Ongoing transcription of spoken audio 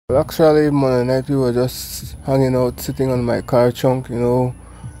Actually, Monday night we were just hanging out, sitting on my car trunk,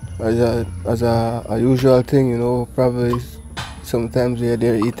 as a usual thing, Probably sometimes we are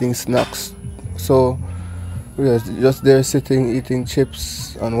there eating snacks. So we were just there sitting, eating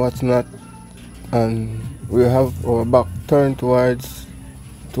chips and whatnot, and we have our back turned towards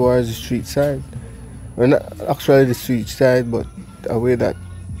the street side. We're not actually the street side, but a way that,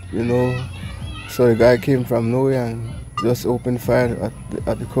 you know. So the guy came from nowhere and just opened fire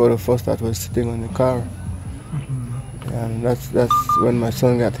at the crowd of us that was sitting on the car. And that's when my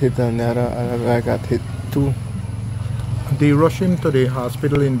son got hit and the other guy got hit too. They rushed him to the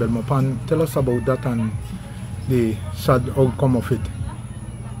hospital in Belmopan. Tell us about that and the sad outcome of it.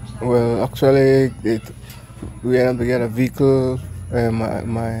 Well, actually, we ended up to get a vehicle.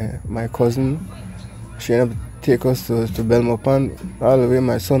 My cousin, she ended up take us to Belmopan. All the way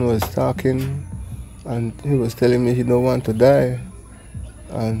my son was talking and he was telling me he don't want to die.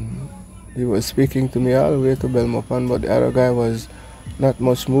 And he was speaking to me all the way to Belmopan, but the other guy was not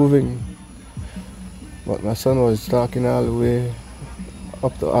much moving. But my son was talking all the way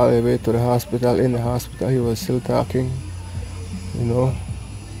all the way to the hospital. In the hospital, he was still talking,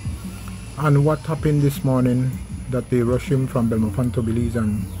 And what happened this morning that they rushed him from Belmopan to Belize,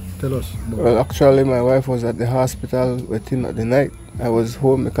 and tell us about Well, actually, my wife was at the hospital with him at the night. I was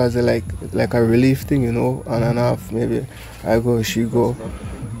home because they like a relief thing, on and off. Maybe I go, she go.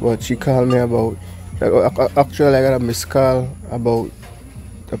 But she called me actually I got a missed call about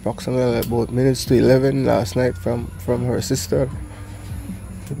approximately about minutes to 11 last night from her sister.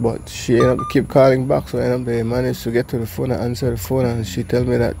 But she ended up keep calling back, so they managed to get to the phone and answer the phone, and she tell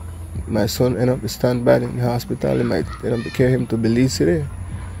me that my son ended up to stand by in the hospital. They might end up to carry him to Belize today.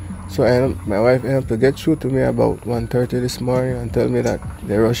 So my wife ended up to get through to me about 1:30 this morning and tell me that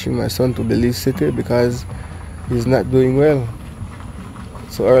they're rushing my son to Belize City because he's not doing well.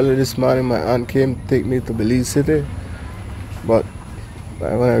 So early this morning my aunt came to take me to Belize City, but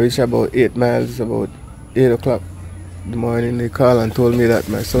when I reached about 8 miles, about 8 o'clock in the morning, they called and told me that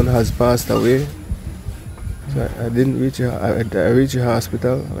my son has passed away. So I didn't reach I reached the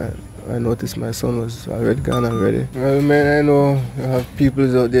hospital. I noticed my son was already gone already. Well, man, I know you have people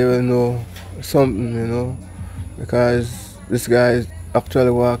out there will know something, because this guy is actually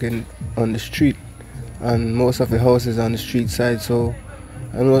walking on the street, and most of the houses on the street side. So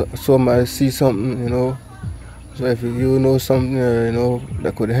I know some might see something, So if you know something,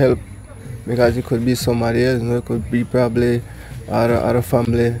 that could help, because it could be somebody else, it could be probably other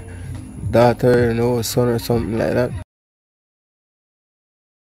family, daughter, son or something like that.